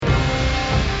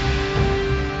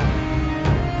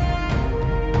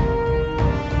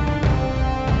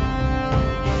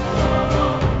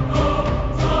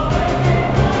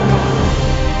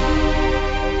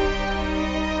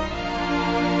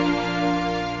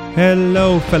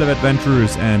Hello fellow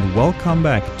adventurers and welcome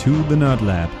back to the Nerd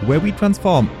Lab, where we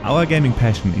transform our gaming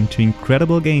passion into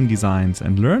incredible game designs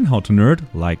and learn how to nerd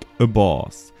like a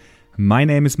boss. My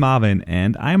name is Marvin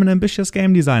and I'm an ambitious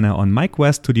game designer on my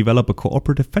quest to develop a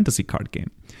cooperative fantasy card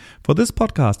game. For this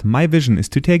podcast, my vision is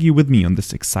to take you with me on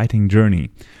this exciting journey.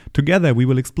 Together we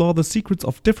will explore the secrets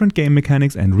of different game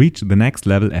mechanics and reach the next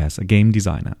level as a game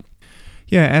designer.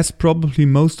 Yeah, as probably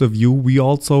most of you, we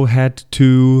also had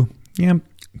to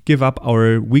give up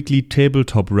our weekly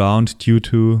tabletop round due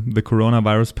to the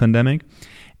coronavirus pandemic.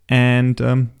 And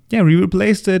we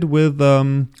replaced it with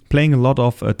playing a lot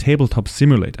of Tabletop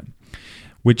Simulator,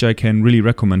 which I can really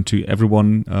recommend to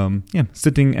everyone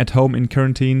sitting at home in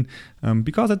quarantine,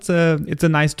 because it's a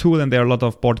nice tool and there are a lot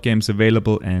of board games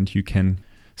available and you can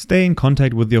stay in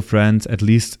contact with your friends, at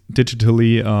least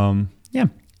digitally,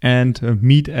 and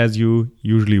meet as you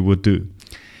usually would do.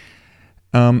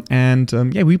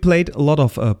 We played a lot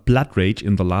of Blood Rage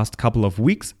in the last couple of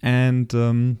weeks,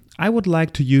 and I would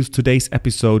like to use today's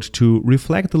episode to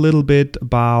reflect a little bit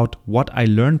about what I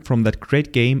learned from that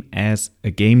great game as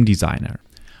a game designer.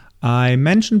 I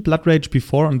mentioned Blood Rage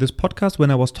before on this podcast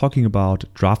when I was talking about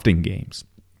drafting games,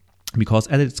 because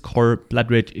at its core,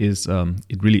 Blood Rage is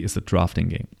it really is a drafting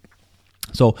game.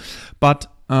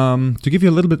 To give you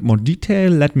a little bit more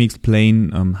detail, let me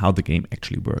explain how the game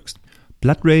actually works.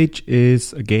 Blood Rage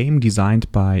is a game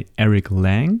designed by Eric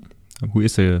Lang, who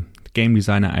is a game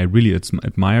designer I really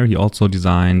admire. He also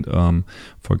designed,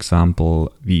 for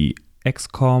example, the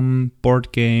XCOM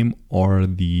board game or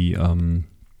the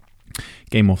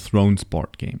Game of Thrones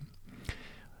board game.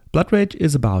 Blood Rage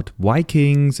is about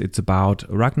Vikings, it's about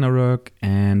Ragnarok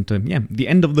and the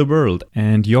end of the world.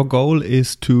 And your goal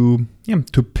is to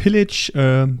pillage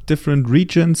different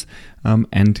regions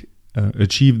and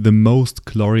achieve the most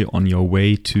glory on your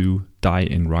way to die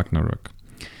in Ragnarok.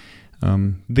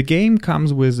 The game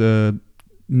comes with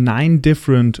 9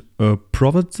 different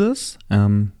provinces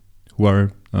who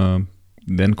are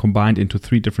then combined into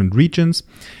 3 different regions,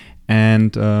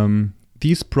 and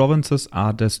these provinces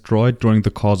are destroyed during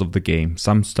the course of the game.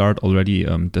 Some start already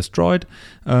destroyed,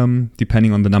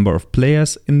 depending on the number of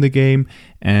players in the game,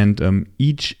 and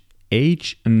each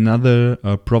age another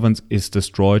province is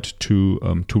destroyed to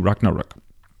Ragnarok.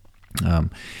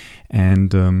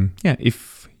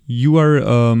 If you are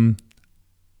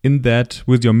in that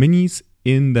with your minis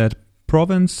in that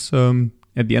province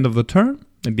at the end of the turn,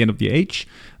 at the end of the age,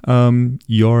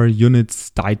 your units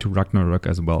die to Ragnarok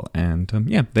as well, and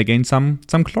they gain some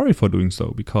glory for doing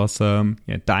so, because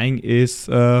dying is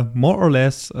more or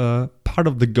less part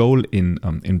of the goal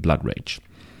in Blood Rage.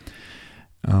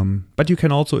 But you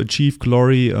can also achieve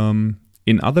glory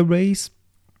in other ways.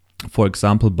 For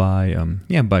example, by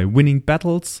winning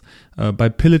battles, by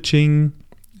pillaging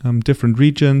different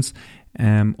regions,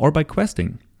 or by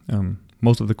questing.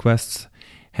 Most of the quests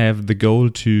have the goal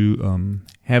to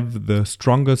have the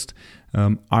strongest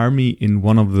army in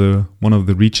one of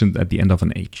the regions at the end of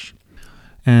an age.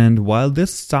 And while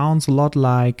this sounds a lot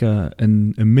like a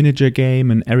miniature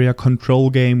game, an area control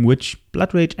game, which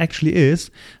Blood Rage actually is,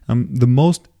 the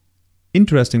most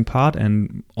interesting part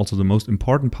and also the most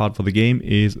important part for the game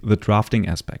is the drafting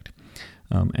aspect.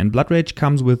 And Blood Rage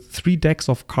comes with 3 decks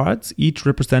of cards, each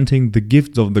representing the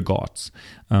gifts of the gods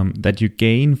that you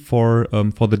gain for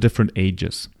the different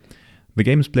ages. The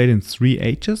game is played in 3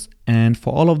 ages, and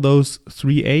for all of those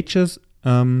 3 ages,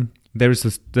 there's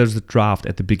a draft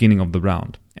at the beginning of the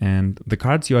round. And the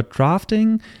cards you are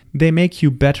drafting, they make you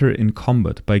better in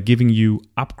combat by giving you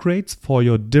upgrades for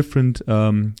your different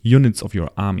units of your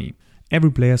army. Every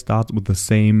player starts with the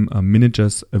same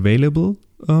miniatures available,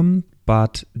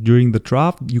 but during the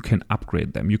draft you can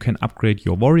upgrade them. You can upgrade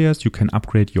your warriors, you can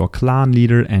upgrade your clan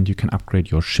leader, and you can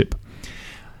upgrade your ship.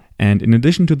 And in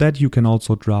addition to that, you can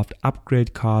also draft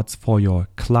upgrade cards for your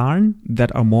clan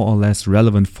that are more or less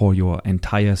relevant for your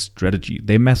entire strategy.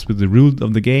 They mess with the rules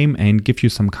of the game and give you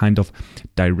some kind of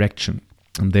direction.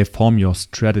 And they form your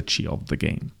strategy of the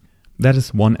game. That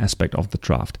is one aspect of the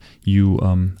draft. You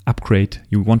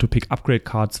want to pick upgrade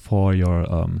cards for your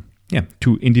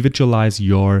to individualize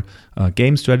your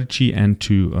game strategy and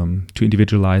to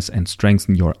individualize and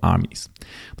strengthen your armies.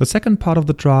 The second part of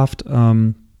the draft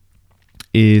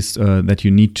is that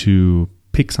you need to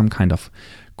pick some kind of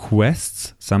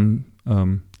quests, some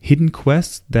hidden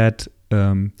quests that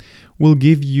will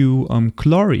give you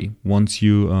glory once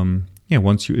you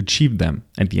achieve them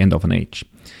at the end of an age.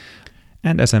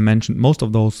 And as I mentioned, most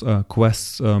of those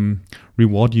quests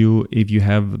reward you if you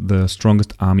have the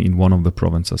strongest army in one of the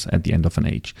provinces at the end of an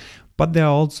age. But there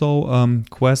are also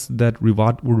quests that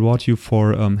reward you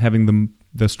for having the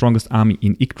the strongest army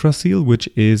in Yggdrasil, which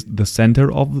is the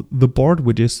center of the board,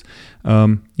 which is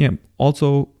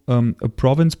also a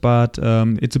province, but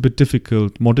it's a bit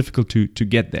more difficult to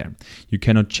get there. You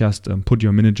cannot just put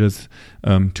your miniatures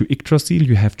to Yggdrasil.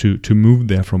 You have to move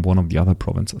there from one of the other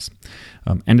provinces.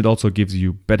 And it also gives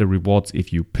you better rewards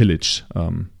if you pillage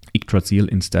Yggdrasil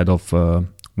instead of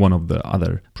one of the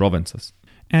other provinces.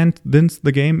 And since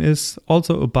the game is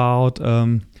also about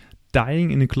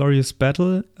dying in a glorious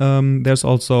battle, there's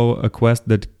also a quest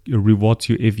that rewards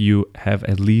you if you have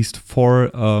at least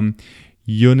 4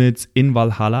 units in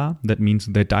Valhalla. That means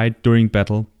they died during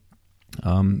battle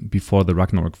before the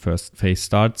Ragnarok first phase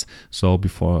starts, so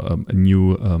before a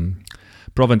new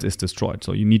province is destroyed.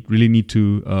 So you really need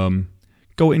to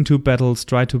go into battles,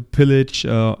 try to pillage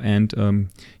or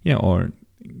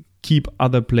keep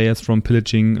other players from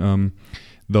pillaging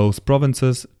those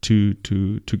provinces to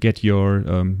get your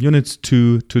units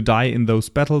to die in those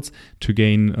battles to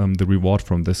gain the reward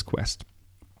from this quest.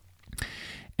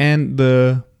 And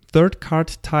the third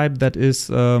card type that is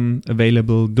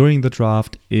available during the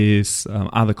draft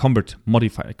are the combat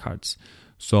modifier cards.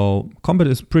 So combat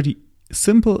is pretty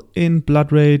simple in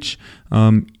Blood Rage.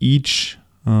 Each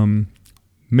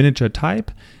miniature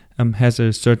type has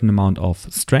a certain amount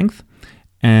of strength,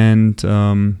 and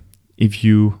if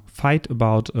you fight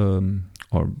about a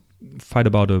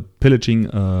pillaging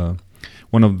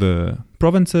one of the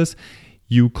provinces,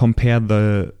 you compare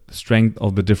the strength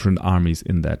of the different armies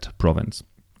in that province.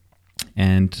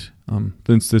 And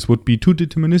since this would be too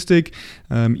deterministic,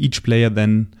 each player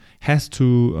then has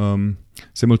to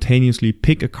simultaneously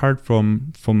pick a card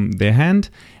from their hand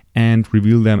and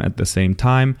reveal them at the same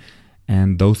time.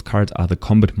 And those cards are the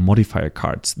combat modifier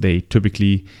cards. They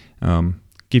typically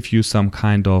give you some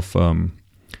kind of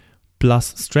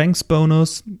plus strength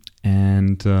bonus,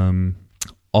 and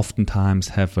oftentimes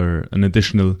have an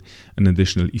additional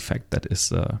effect that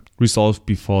is resolved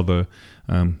before the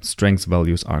strength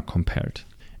values are compared.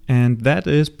 And that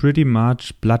is pretty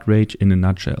much Blood Rage in a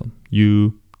nutshell.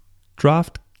 You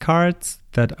draft cards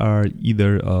that are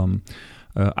either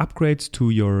upgrades to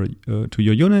your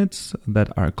units, that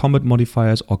are combat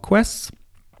modifiers or quests.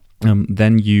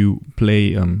 Then you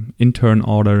play in turn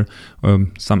order,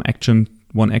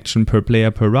 one action per player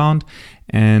per round,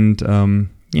 and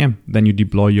then you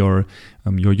deploy your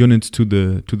units to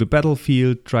the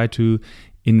battlefield, try to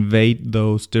invade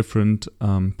those different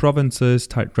provinces,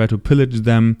 try to pillage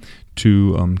them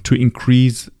to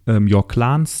increase your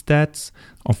clan stats,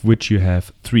 of which you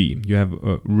have 3. You have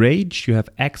Rage, you have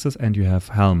Axes, and you have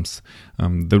Helms.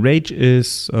 The Rage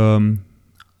is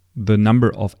the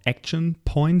number of action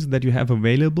points that you have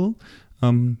available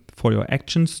for your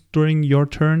actions during your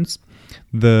turns.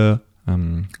 The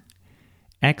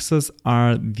Axes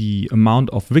are the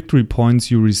amount of victory points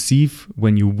you receive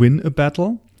when you win a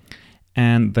battle.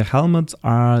 And the helmets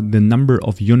are the number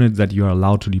of units that you are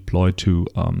allowed to deploy to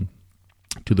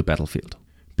the battlefield.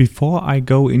 Before I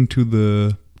go into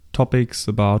the topics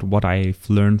about what I've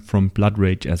learned from Blood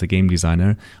Rage as a game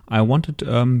designer, I wanted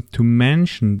to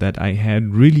mention that I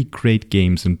had really great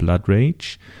games in Blood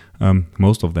Rage.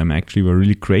 Most of them actually were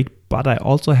really great, but I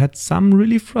also had some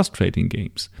really frustrating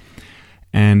games.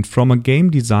 And from a game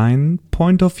design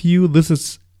point of view, this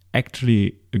is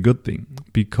actually a good thing,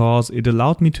 because it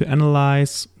allowed me to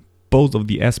analyze both of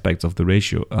the aspects of the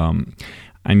ratio.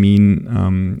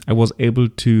 I was able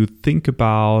to think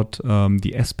about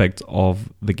the aspects of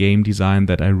the game design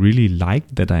that I really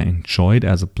liked, that I enjoyed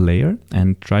as a player,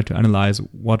 and try to analyze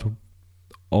what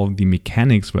of the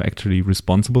mechanics were actually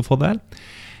responsible for that.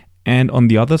 And on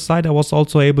the other side, I was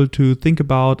also able to think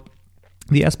about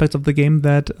the aspects of the game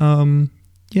that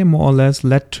more or less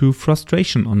led to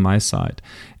frustration on my side.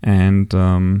 And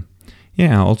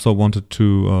I also wanted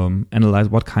to analyze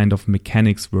what kind of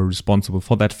mechanics were responsible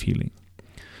for that feeling.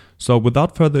 So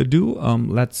without further ado,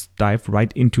 let's dive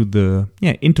right into the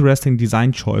interesting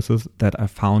design choices that I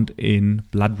found in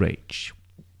Blood Rage.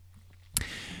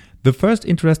 The first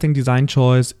interesting design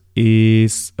choice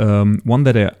is one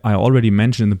that I already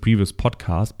mentioned in the previous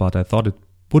podcast, but I thought it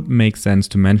would make sense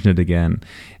to mention it again.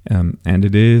 And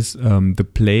it is the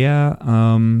player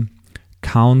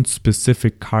counts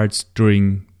specific cards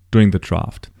during the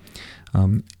draft.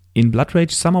 In Blood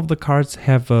Rage, some of the cards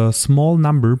have a small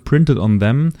number printed on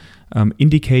them,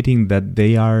 indicating that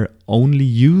they are only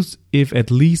used if at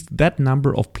least that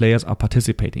number of players are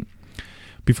participating.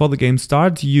 Before the game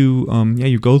starts, you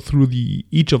go through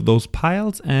each of those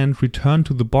piles and return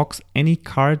to the box any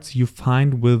cards you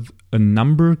find with a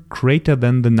number greater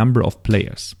than the number of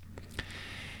players.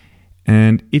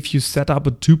 And if you set up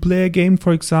a 2-player game,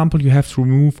 for example, you have to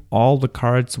remove all the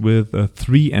cards with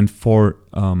 3 and 4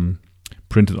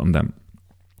 printed on them.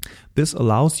 This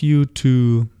allows you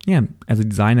to, as a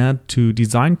designer, to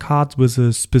design cards with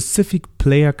a specific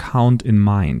player count in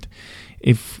mind.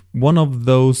 If one of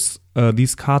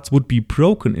these cards would be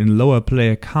broken in lower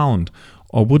player count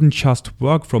or wouldn't just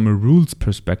work from a rules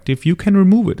perspective, you can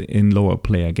remove it in lower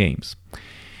player games.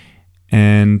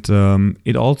 And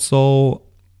it also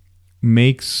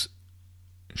makes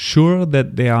sure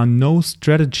that there are no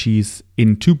strategies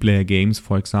in two-player games,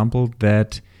 for example,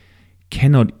 that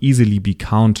cannot easily be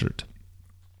countered.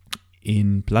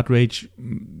 In Blood Rage,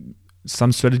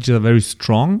 some strategies are very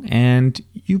strong, and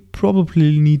you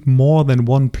probably need more than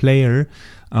one player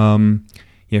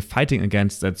fighting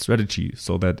against that strategy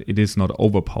so that it is not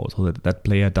overpowered, so that that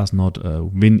player does not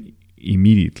win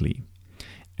immediately.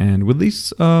 And with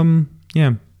these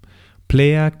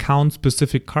player count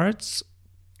specific cards,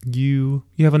 you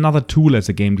have another tool as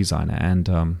a game designer, and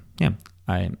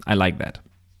I like that.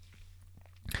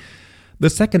 The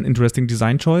second interesting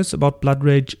design choice about Blood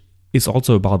Rage is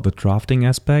also about the drafting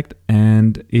aspect,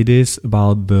 and it is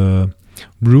about the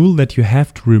rule that you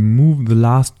have to remove the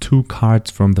last 2 cards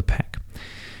from the pack.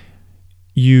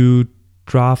 You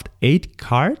draft 8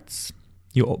 cards.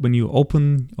 When you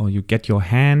open or you get your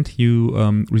hand,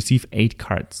 you receive 8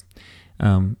 cards.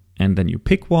 And then you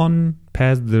pick one,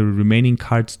 pass the remaining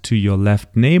cards to your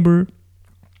left neighbor,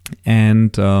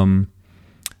 and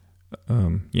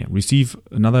receive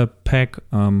another pack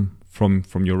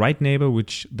from your right neighbor,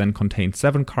 which then contains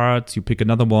 7 cards. You pick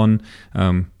another one,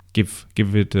 give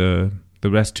it the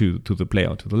rest to the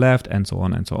player to the left, and so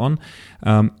on,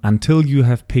 until you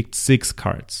have picked 6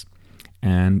 cards.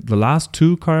 And the last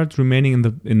 2 cards remaining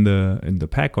in the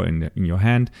pack or in your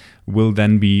hand will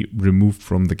then be removed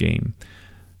from the game.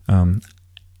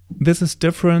 This is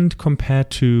different compared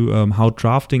to how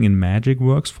drafting in Magic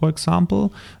works, for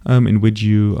example, in which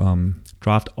you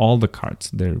draft all the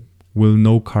cards. There will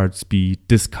no cards be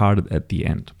discarded at the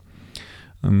end.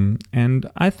 And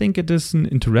I think it is an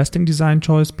interesting design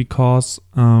choice because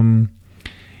a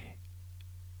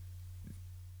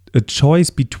choice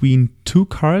between 2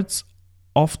 cards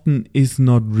often is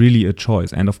not really a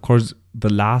choice. And of course, the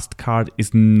last card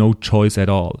is no choice at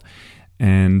all.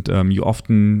 And you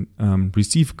often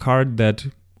receive a card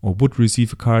would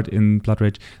receive a card in Blood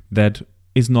Rage that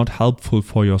is not helpful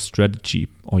for your strategy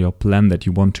or your plan that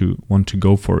you want to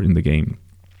go for in the game.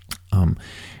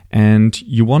 And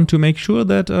you want to make sure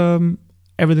that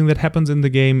everything that happens in the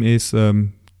game is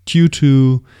due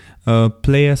to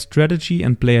player strategy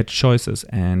and player choices.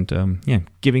 And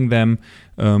giving them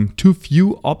too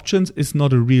few options is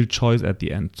not a real choice at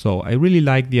the end. So I really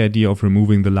like the idea of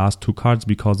removing the last 2 cards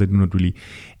because they do not really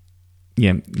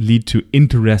lead to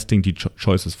interesting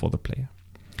choices for the player.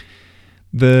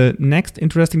 The next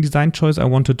interesting design choice I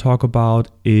want to talk about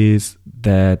is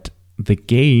that the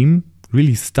game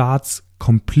really starts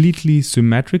completely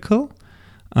symmetrical,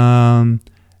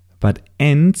 but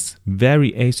ends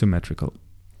very asymmetrical.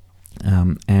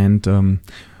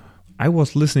 I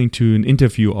was listening to an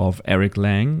interview of Eric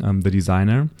Lang, the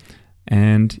designer,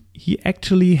 and he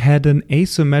actually had an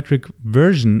asymmetric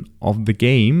version of the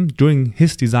game during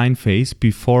his design phase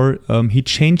before he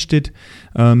changed it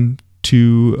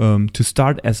to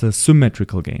start as a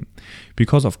symmetrical game,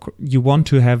 because of course you want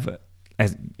to have,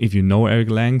 as if you know Eric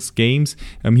Lang's games,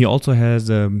 he also has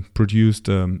produced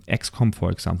XCOM, for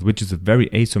example, which is a very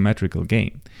asymmetrical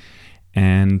game,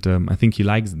 and I think he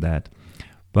likes that.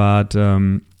 But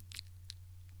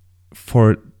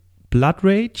for Blood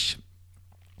Rage,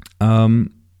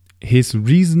 his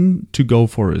reason to go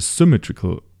for a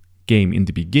symmetrical game in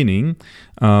the beginning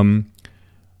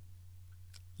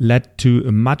led to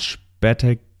a much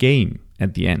better game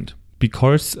at the end,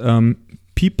 because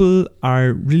people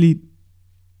are really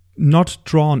not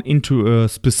drawn into a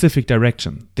specific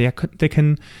direction. They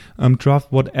can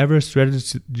draft whatever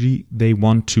strategy they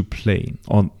want to play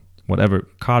or whatever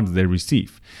cards they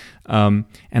receive.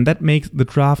 And that makes the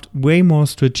draft way more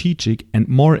strategic and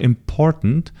more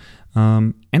important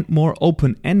and more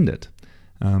open-ended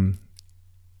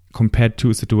compared to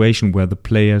a situation where the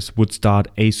players would start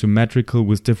asymmetrical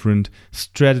with different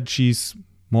strategies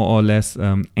more or less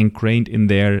ingrained in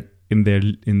their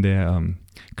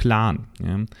clan.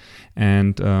 Yeah?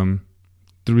 And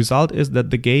the result is that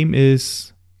the game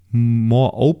is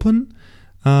more open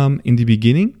in the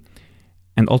beginning,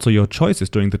 and also your choices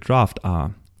during the draft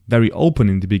are very open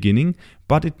in the beginning,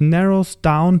 but it narrows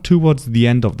down towards the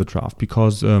end of the draft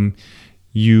because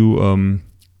you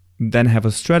then have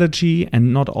a strategy,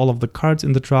 and not all of the cards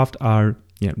in the draft are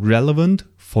relevant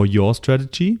for your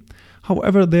strategy.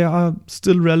 However, they are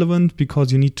still relevant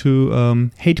because you need to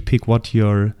hate pick what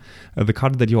the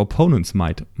card that your opponents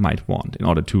might want in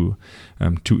order to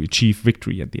achieve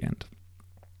victory at the end.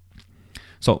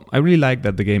 So I really like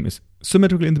that the game is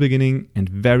symmetrical in the beginning and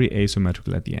very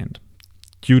asymmetrical at the end,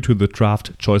 due to the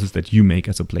draft choices that you make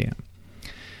as a player.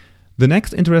 The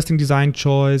next interesting design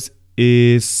choice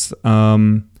is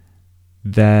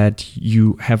that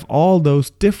you have all those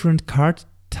different card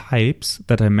types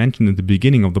that I mentioned in the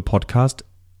beginning of the podcast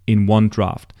in one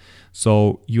draft.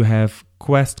 So you have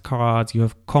quest cards, you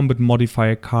have combat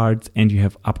modifier cards, and you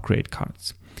have upgrade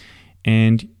cards.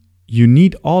 And you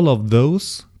need all of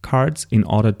those cards in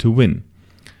order to win.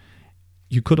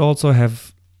 You could also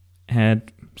have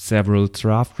had several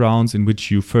draft rounds in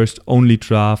which you first only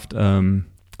draft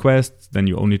quests, then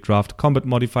you only draft combat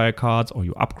modifier cards, or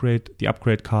you upgrade the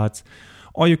upgrade cards,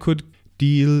 or you could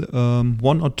deal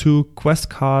 1 or 2 quest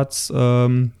cards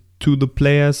to the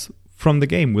players from the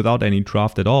game without any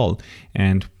draft at all,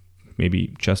 and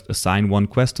maybe just assign 1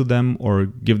 quest to them, or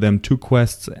give them 2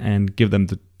 quests and give them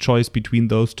the choice between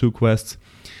those 2 quests,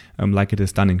 like it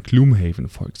is done in Gloomhaven,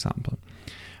 for example.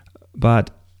 But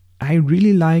I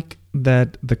really like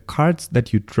that the cards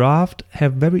that you draft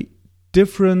have very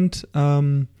different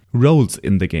roles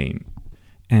in the game.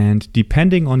 And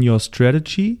depending on your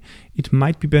strategy, it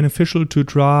might be beneficial to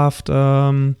draft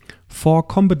 4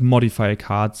 combat modifier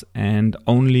cards and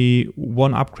only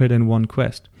 1 upgrade and 1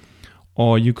 quest.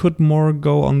 Or you could more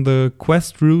go on the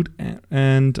quest route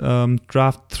and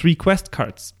draft 3 quest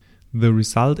cards. The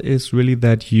result is really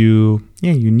that you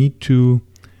need to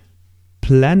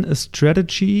plan a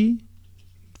strategy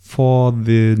for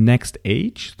the next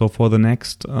age, so for the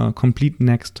next complete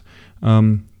next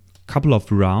couple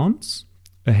of rounds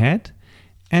ahead,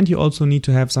 and you also need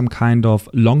to have some kind of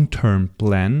long-term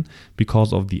plan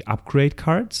because of the upgrade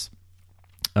cards,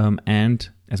 and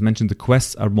as mentioned, the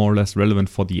quests are more or less relevant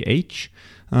for the age,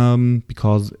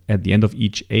 because at the end of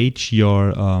each age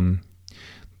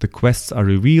the quests are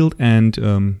revealed,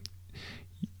 and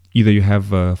either you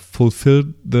have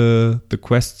fulfilled the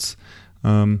quest's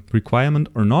requirement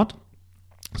or not.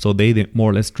 So they more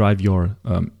or less drive your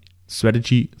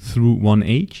strategy through one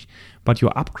age. But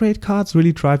your upgrade cards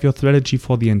really drive your strategy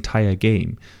for the entire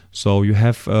game. So you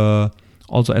have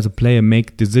also as a player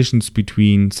make decisions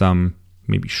between some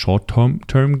maybe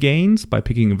short-term gains by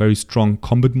picking a very strong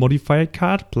combat modifier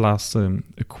card plus a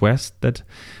quest that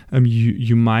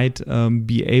you might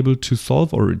be able to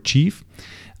solve or achieve,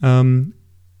 and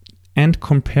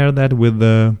compare that with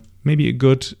maybe a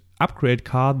good upgrade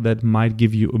card that might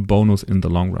give you a bonus in the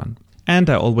long run.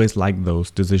 And I always like those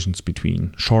decisions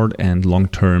between short and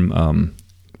long-term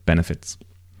benefits.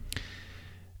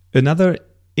 Another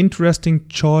interesting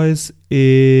choice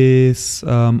is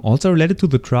also related to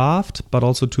the draft, but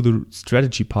also to the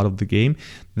strategy part of the game,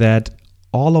 that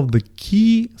all of the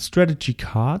key strategy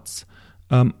cards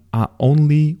are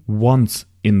only once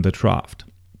in the draft.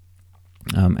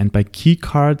 And by key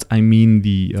cards, I mean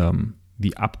the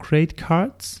upgrade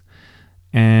cards.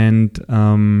 And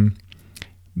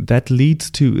that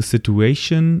leads to a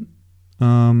situation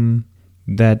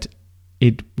that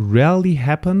it rarely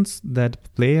happens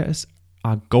that players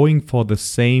are going for the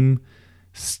same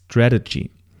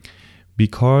strategy.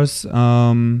 Because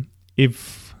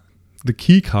if the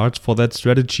key cards for that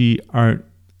strategy are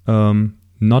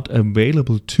not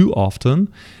available too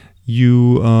often,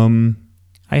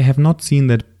 I have not seen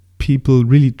that people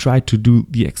really try to do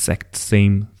the exact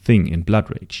same thing in Blood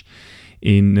Rage.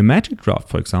 In a Magic draft,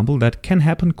 for example, that can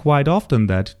happen quite often,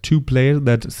 that 2 players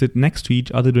that sit next to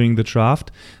each other during the draft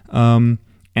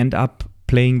end up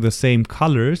playing the same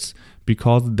colors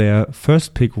because their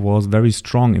first pick was very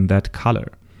strong in that color.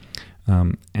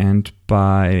 And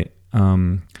by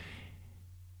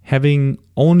having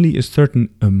only a certain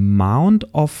amount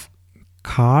of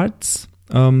cards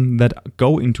that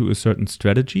go into a certain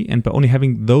strategy, and by only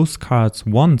having those cards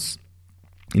once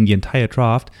in the entire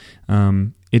draft,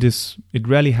 it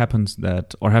rarely happens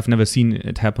that, or have never seen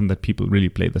it happen, that people really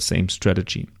play the same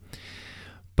strategy.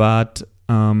 But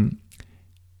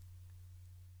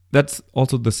that's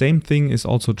also the same thing is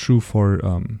also true for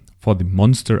the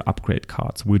monster upgrade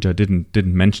cards, which I didn't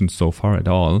mention so far at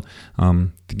all.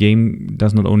 The game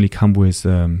does not only come with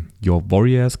your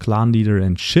warriors, clan leader,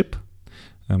 and ship,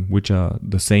 which are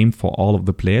the same for all of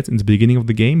the players in the beginning of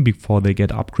the game before they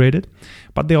get upgraded,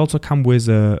 but they also come with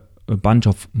a bunch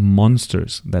of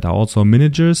monsters that are also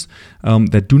miniatures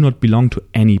that do not belong to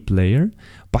any player,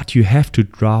 but you have to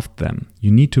draft them. You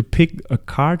need to pick a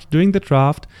card during the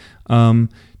draft to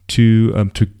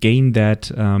gain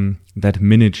that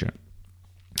miniature,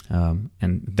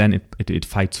 and then it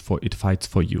fights for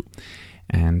you.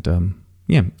 And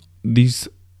these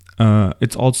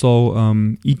it's also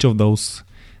each of those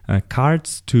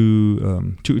cards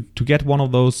to get one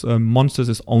of those monsters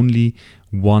is only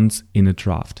once in a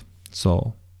draft.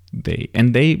 So they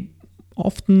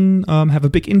often have a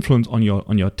big influence on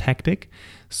your tactic.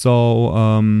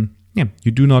 So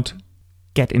you do not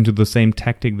get into the same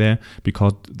tactic there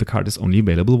because the card is only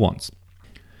available once.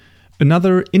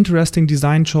 Another interesting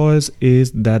design choice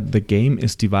is that the game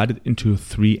is divided into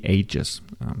 3 ages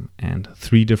and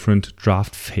 3 different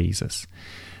draft phases.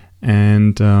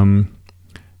 And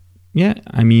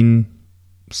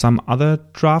some other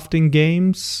drafting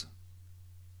games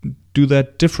do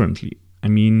that differently. I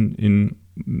mean, in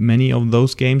many of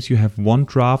those games, you have one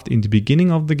draft in the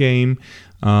beginning of the game,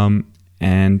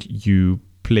 and you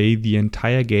play the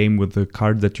entire game with the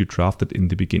card that you drafted in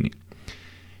the beginning.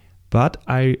 But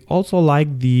I also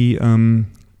like the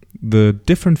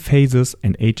different phases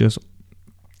and ages,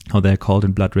 how they're called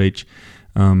in Blood Rage,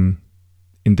 in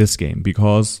this game,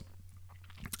 because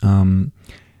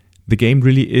the game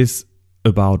really is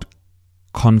about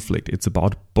conflict. It's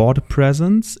about board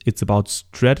presence. It's about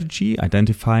strategy,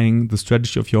 identifying the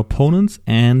strategy of your opponents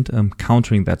and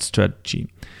countering that strategy.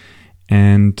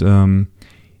 And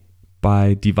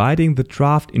by dividing the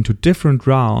draft into different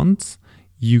rounds,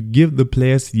 you give the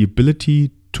players the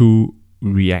ability to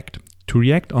react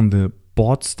on the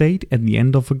board state at the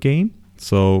end of a game.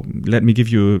 So let me give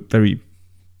you a very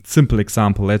simple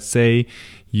example. Let's say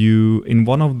you in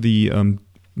one of the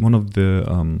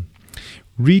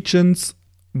regions,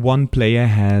 one player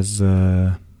has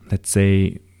let's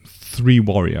say 3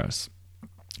 warriors,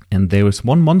 and there is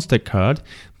one monster card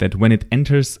that when it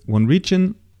enters one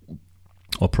region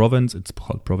or province, it's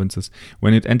called provinces,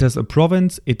 when it enters a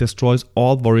province, it destroys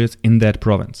all warriors in that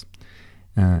province.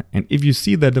 And if you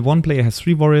see that the one player has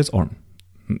 3 warriors, or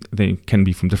they can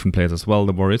be from different players as well,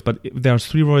 the warriors, but if there are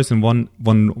 3 warriors in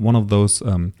one of those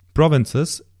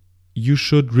provinces, you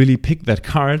should really pick that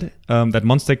card, that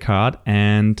monster card,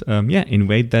 and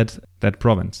invade that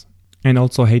province. And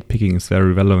also hate picking is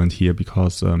very relevant here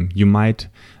because you might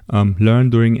learn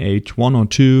during age 1 or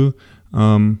 2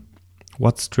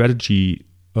 what strategy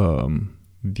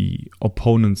the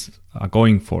opponents are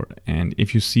going for. And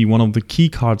if you see one of the key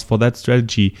cards for that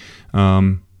strategy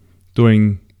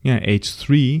during age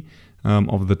 3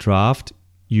 of the draft,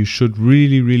 you should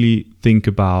really, really think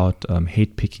about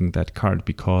hate picking that card,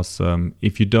 because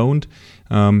if you don't,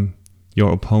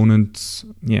 your opponents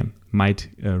might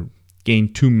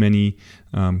gain too many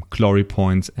glory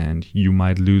points and you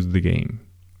might lose the game.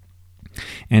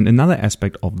 And another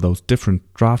aspect of those different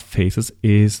draft phases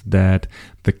is that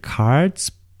the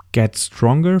cards get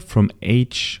stronger from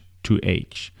age to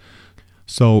age.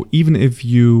 So even if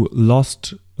you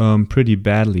lost pretty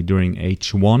badly during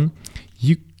age 1,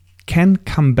 you can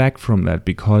come back from that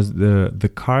because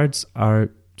the cards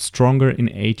are stronger in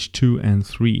age 2 and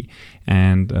 3,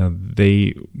 and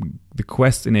the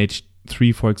quests in age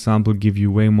 3, for example, give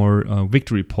you way more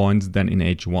victory points than in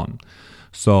age 1.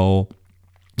 So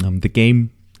the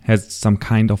game has some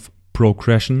kind of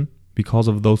progression because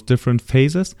of those different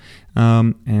phases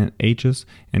and ages.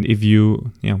 And if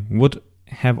you would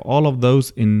have all of those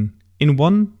in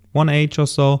one age or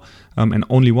so, and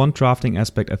only one drafting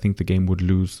aspect, I think the game would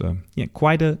lose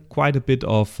quite a bit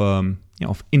of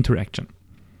interaction.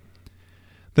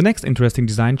 The next interesting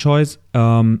design choice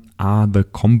are the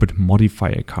combat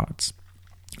modifier cards.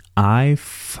 I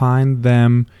find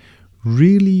them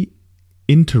really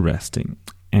interesting,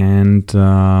 and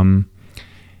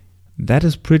that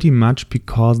is pretty much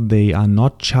because they are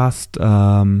not just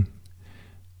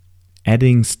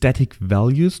adding static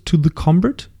values to the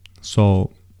combat,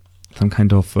 so some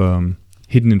kind of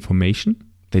hidden information.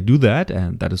 They do that,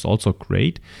 and that is also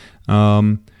great.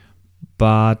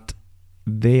 But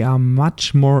they are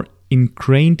much more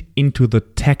ingrained into the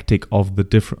tactic of the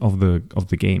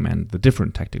game and the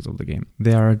different tactics of the game.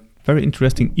 There are very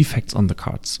interesting effects on the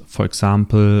cards. For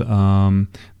example,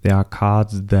 there are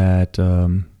cards that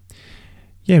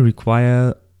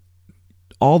require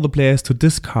all the players to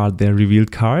discard their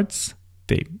revealed cards.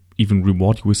 They even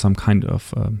reward you with some kind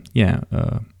of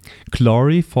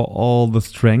glory for all the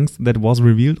strength that was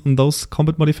revealed on those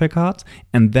combat modifier cards,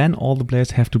 and then all the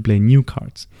players have to play new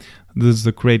cards. This is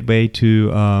a great way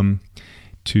to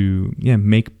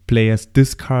make players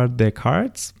discard their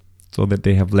cards so that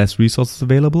they have less resources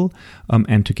available,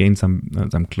 and to gain some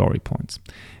glory points.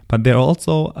 But there are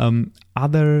also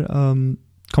other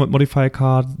combat modifier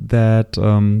cards that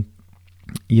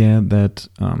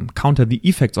counter the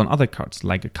effects on other cards,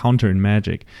 like a counter in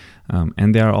Magic.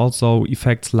 And there are also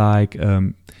effects like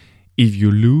if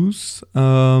you lose,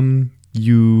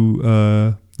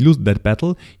 you lose that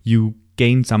battle, you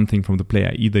gain something from the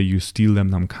player. Either you steal them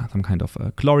some kind of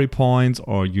glory points,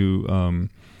 or you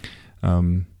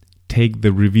take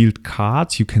the revealed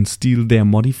cards. You can steal their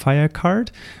modifier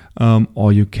card,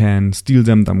 or you can steal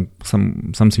them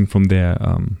something from their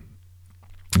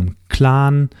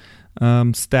clan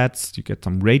stats. You get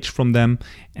some rage from them,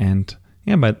 and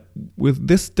but with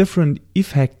this different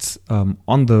effects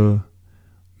on the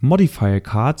modifier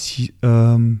cards,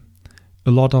 a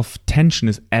lot of tension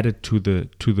is added to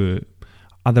the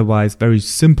otherwise very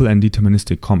simple and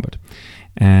deterministic combat.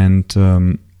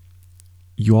 And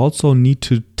you also need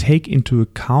to take into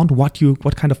account what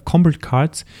kind of combat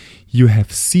cards you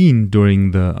have seen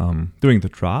during the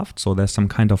draft. So there's some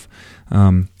kind of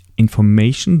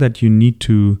information that you need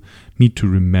to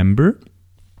remember,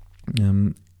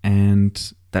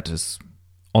 and that is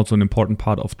also an important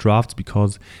part of drafts,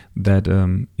 because that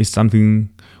is something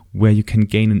where you can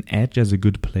gain an edge as a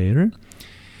good player.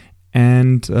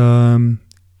 And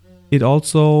it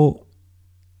also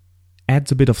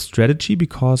adds a bit of strategy,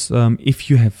 because if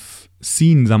you have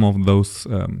seen some of those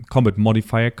combat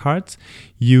modifier cards,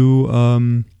 you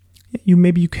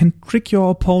maybe you can trick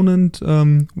your opponent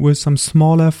with some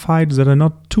smaller fights that are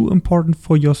not too important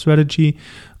for your strategy,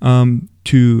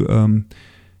 to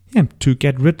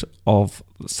get rid of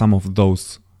some of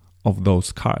those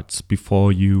cards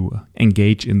before you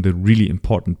engage in the really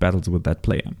important battles with that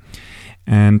player.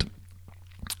 And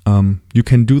you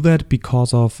can do that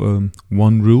because of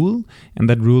one rule, and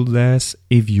that rule says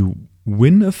if you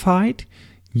win a fight,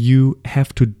 you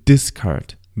have to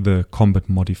discard the combat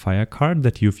modifier card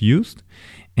that you've used,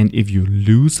 and if you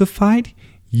lose a fight,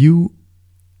 you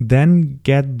then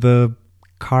get the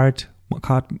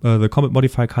the combat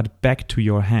modifier card back to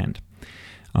your hand.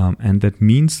 And that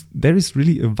means there is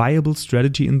really a viable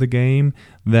strategy in the game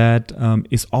that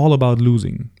is all about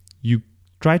losing. You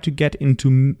try to get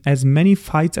into as many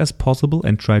fights as possible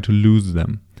and try to lose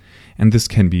them. And this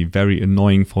can be very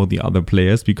annoying for the other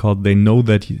players, because they know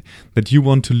that you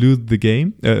want to lose the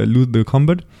game, lose the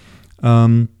combat,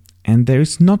 and there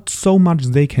is not so much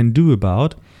they can do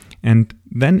about. And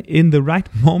then in the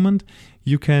right moment,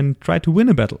 you can try to win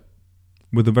a battle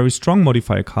with a very strong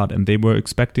modifier card, and they were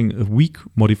expecting a weak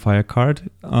modifier card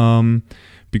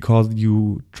because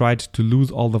you tried to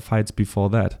lose all the fights before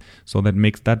that. So that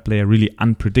makes that player really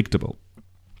unpredictable.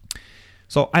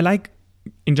 So I like,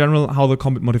 in general, how the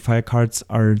combat modifier cards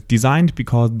are designed,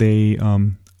 because they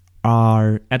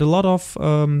are add a lot of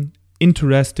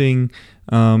interesting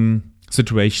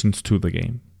situations to the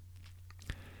game.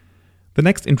 The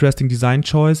next interesting design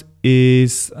choice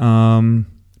is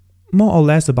more or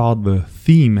less about the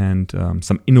theme and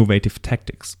some innovative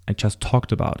tactics. I just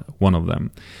talked about one of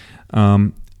them.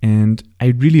 And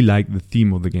I really like the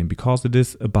theme of the game, because it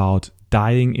is about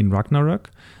dying in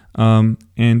Ragnarok.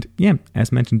 And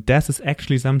as mentioned, death is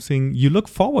actually something you look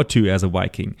forward to as a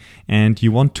Viking, and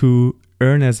you want to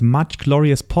earn as much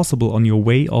glory as possible on your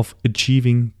way of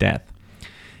achieving death.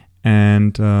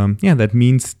 And that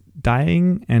means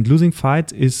dying and losing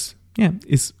fights is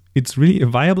it's really a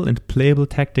viable and playable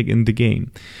tactic in the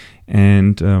game.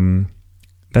 And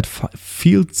that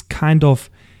feels kind of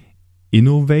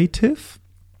innovative,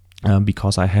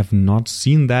 because I have not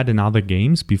seen that in other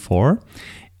games before.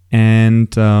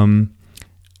 And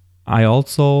I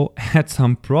also had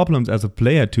some problems as a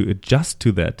player to adjust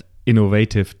to that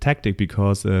innovative tactic,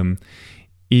 because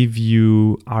if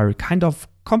you are a kind of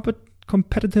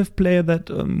competitive player that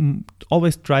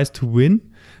always tries to win,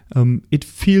 it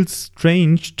feels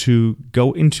strange to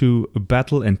go into a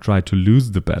battle and try to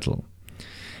lose the battle.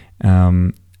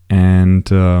 That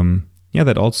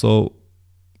also,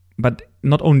 but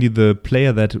not only the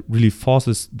player that really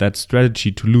forces that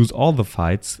strategy to lose all the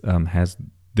fights has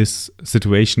this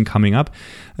situation coming up,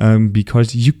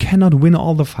 because you cannot win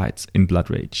all the fights in Blood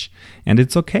Rage, and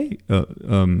it's okay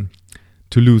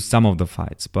to lose some of the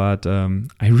fights, but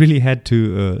I really had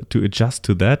to adjust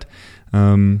to that,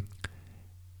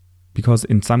 because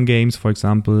in some games, for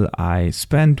example, I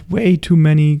spent way too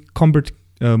many combat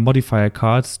modifier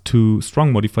cards,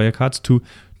 strong modifier cards, to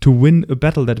win a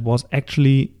battle that was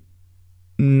actually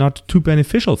not too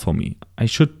beneficial for me. I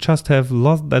should just have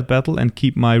lost that battle and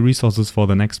keep my resources for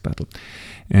the next battle.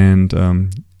 And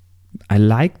I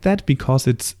like that because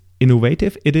it's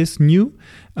innovative, it is new,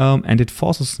 and it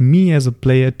forces me as a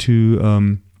player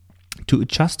to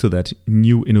adjust to that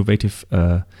new innovative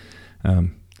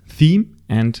theme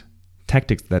and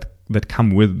tactics that come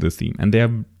with the theme. And they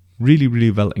are really, really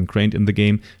well ingrained in the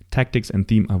game. Tactics and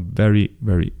theme are very,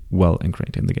 very well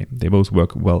ingrained in the game. They both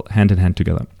work well hand in hand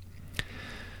together.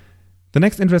 The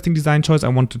next interesting design choice I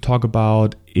want to talk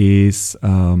about is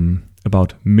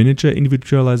about miniature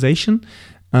individualization,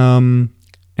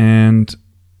 and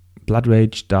Blood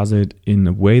Rage does it in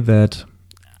a way that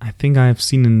I think I've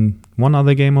seen in one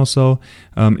other game or so,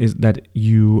 is that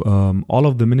you all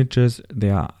of the miniatures, they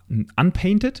are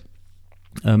unpainted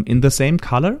in the same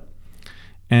color,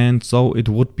 and so it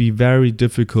would be very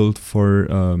difficult for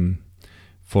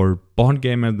board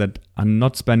gamers that are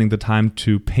not spending the time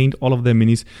to paint all of their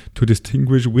minis to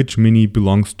distinguish which mini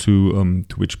belongs to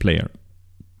which player.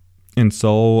 And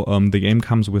so the game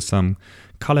comes with some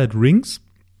colored rings,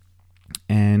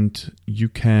 and you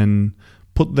can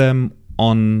put them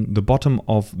on the bottom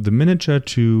of the miniature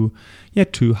to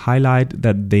highlight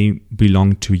that they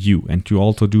belong to you. And you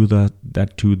also do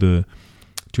that to the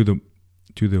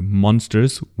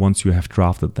monsters once you have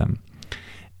drafted them.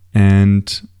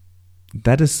 And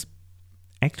that is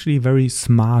actually a very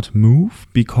smart move,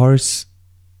 because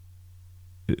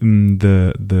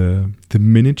the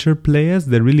miniature players,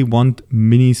 they really want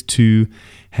minis to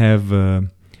have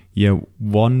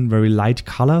one very light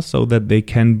color so that they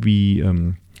can be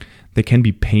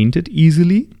painted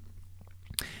easily.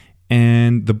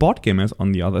 And the board gamers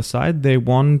on the other side, they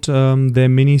want their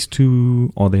minis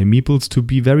or their meeples to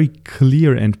be very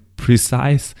clear and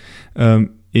precise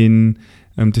in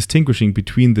distinguishing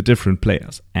between the different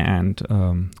players. And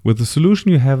with the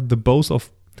solution, you have the best of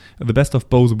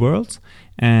both worlds.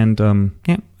 And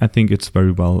I think it's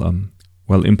very well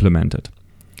implemented.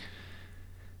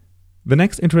 The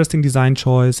next interesting design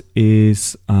choice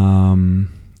is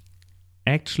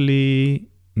actually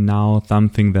now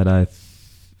something that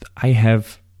I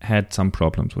have had some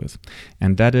problems with,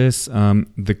 and that is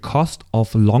the cost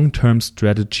of long-term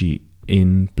strategy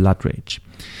in Blood Rage.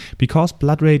 Because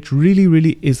Blood Rage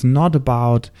really is not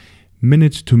about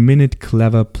minute-to-minute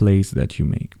clever plays that you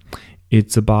make.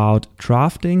 It's about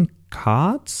drafting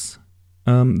cards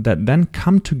that then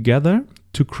come together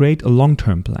to create a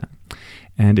long-term plan.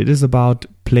 And it is about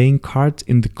playing cards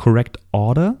in the correct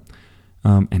order,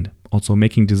 and also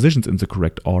making decisions in the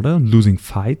correct order, losing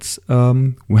fights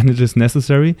when it is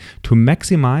necessary, to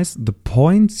maximize the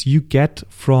points you get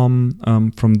from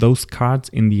those cards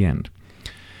in the end.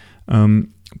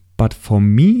 But for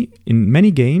me, in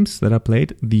many games that I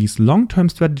played, these long-term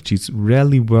strategies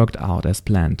rarely worked out as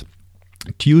planned,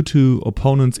 due to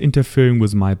opponents interfering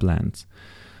with my plans.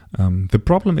 The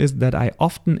problem is that I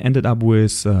often ended up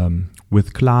with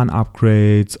clan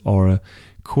upgrades or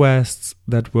quests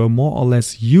that were more or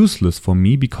less useless for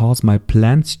me because my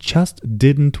plans just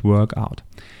didn't work out.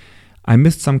 I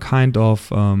missed some kind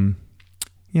of,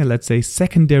 let's say,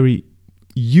 secondary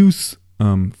use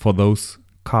for those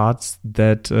cards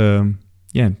that,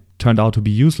 turned out to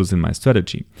be useless in my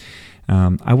strategy.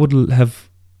 I would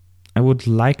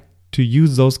like to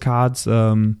use those cards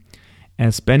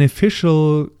as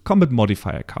beneficial combat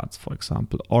modifier cards, for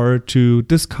example, or to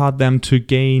discard them to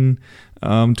gain,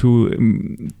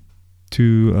 to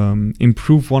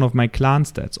improve one of my clan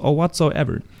stats or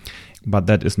whatsoever. But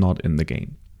that is not in the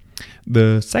game.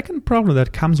 The second problem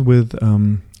that comes with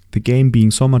the game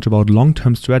being so much about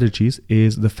long-term strategies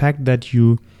is the fact that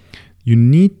you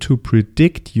need to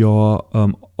predict your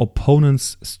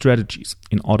opponent's strategies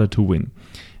in order to win.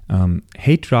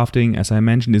 Hate drafting, as I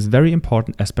mentioned, is a very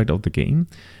important aspect of the game,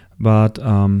 but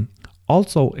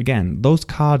also, again, those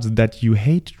cards that you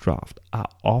hate draft are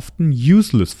often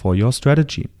useless for your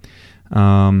strategy,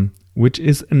 which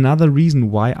is another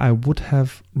reason why I would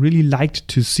have really liked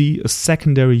to see a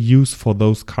secondary use for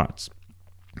those cards.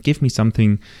 Give me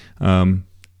something,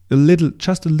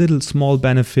 just a little small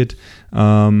benefit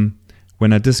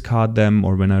when I discard them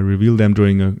or when I reveal them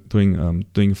during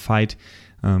a fight.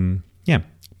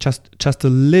 Just a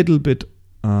little bit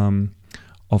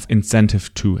of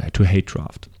incentive to hate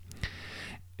draft.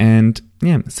 And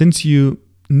since you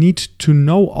need to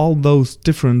know all those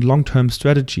different long-term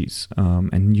strategies,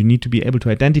 and you need to be able to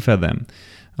identify them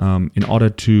in order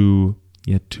to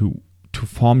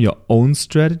form your own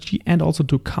strategy and also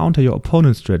to counter your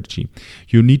opponent's strategy,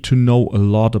 you need to know a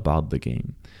lot about the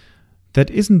game. That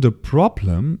isn't a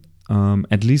problem,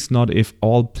 at least not if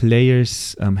all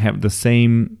players have the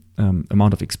same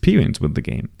amount of experience with the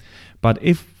game. But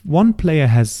if one player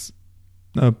has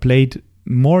played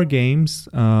more games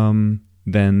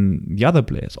than the other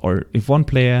players, or if one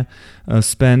player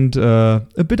spent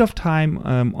a bit of time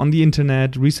on the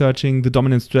internet researching the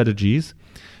dominant strategies,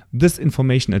 this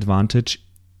information advantage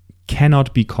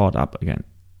cannot be caught up again.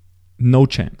 No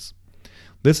chance.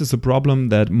 This is a problem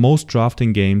that most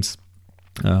drafting games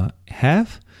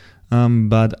have,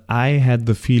 but I had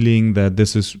the feeling that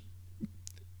this is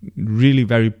really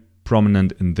very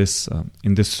prominent in this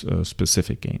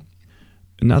specific game.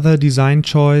 Another design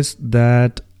choice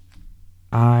that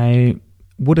I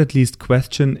would at least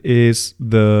question is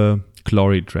the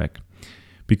glory track,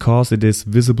 because it is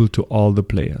visible to all the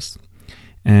players.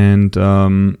 And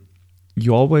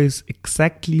you always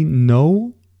exactly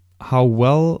know how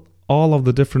well all of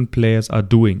the different players are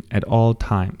doing at all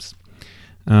times.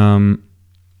 And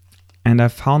I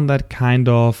found that kind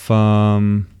of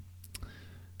a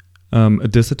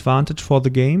disadvantage for the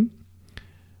game.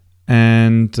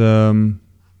 And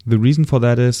the reason for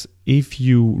that is if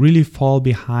you really fall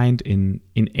behind in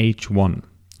H1,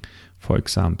 for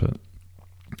example,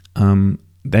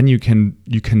 then you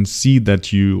can see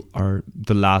that you are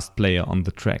the last player on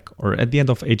the track. Or at the end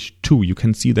of H2, you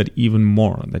can see that even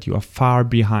more, that you are far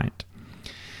behind.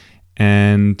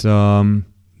 And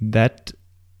that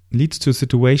leads to a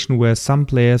situation where some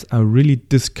players are really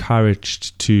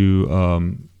discouraged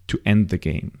to end the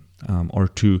game or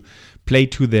to play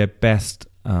to their best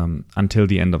until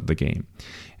the end of the game.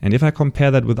 And if I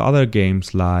compare that with other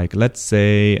games, like let's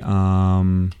say,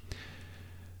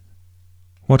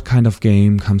 what kind of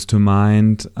game comes to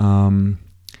mind?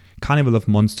 Carnival of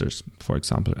Monsters, for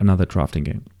example, another drafting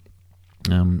game.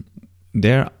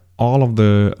 There, all of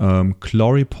the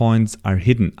glory points are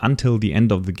hidden until the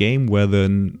end of the game, where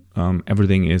then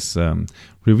everything is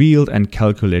revealed and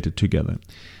calculated together.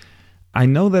 I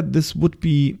know that this would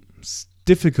be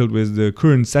difficult with the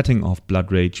current setting of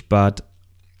Blood Rage, but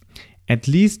at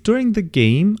least during the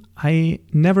game, I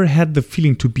never had the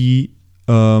feeling to be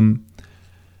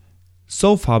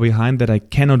so far behind that I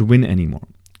cannot win anymore.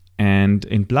 And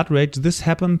in Blood Rage, this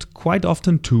happened quite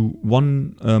often to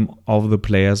one of the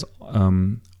players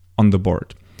on the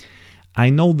board. I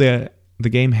know the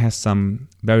game has some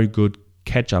very good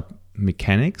catch-up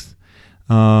mechanics,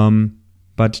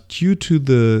 but due to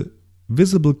the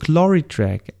visible glory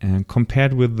track and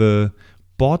compared with the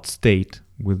board state,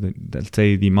 with let's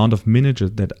say the amount of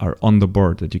miniatures that are on the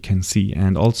board that you can see,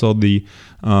 and also the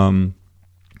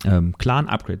clan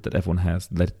upgrade that everyone has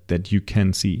that you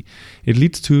can see, it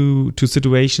leads to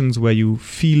situations where you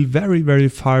feel very, very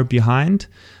far behind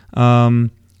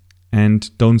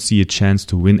and don't see a chance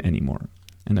to win anymore.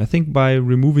 And I think by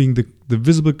removing the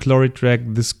visible glory track,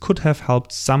 this could have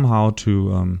helped somehow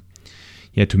to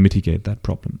mitigate that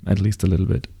problem, at least a little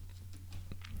bit.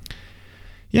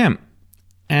 Yeah,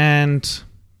 and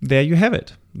there you have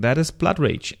it. That is Blood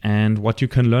Rage, and what you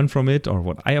can learn from it, or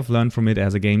what I have learned from it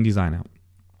as a game designer.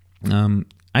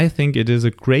 I think it is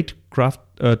a great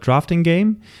drafting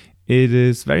game. It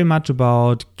is very much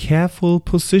about careful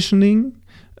positioning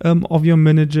of your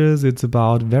miniatures. It's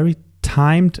about very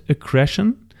timed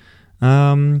aggression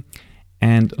and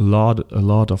a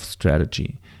lot of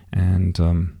strategy. And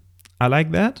I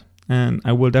like that, and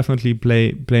I will definitely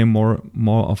play more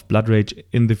of Blood Rage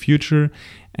in the future,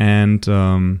 and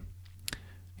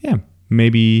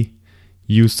maybe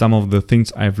use some of the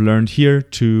things I've learned here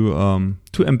to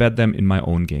embed them in my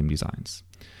own game designs.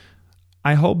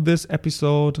 I hope this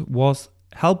episode was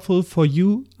helpful for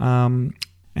you, and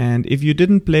if you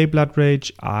didn't play Blood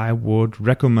Rage, I would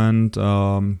recommend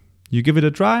you give it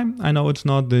a try. I know it's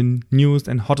not the newest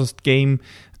and hottest game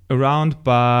around,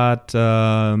 but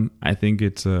I think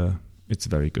it's a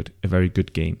very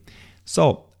good game.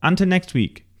 So until next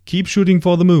week, keep shooting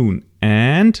for the moon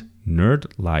and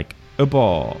nerd like a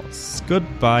boss.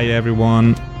 Goodbye,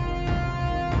 everyone.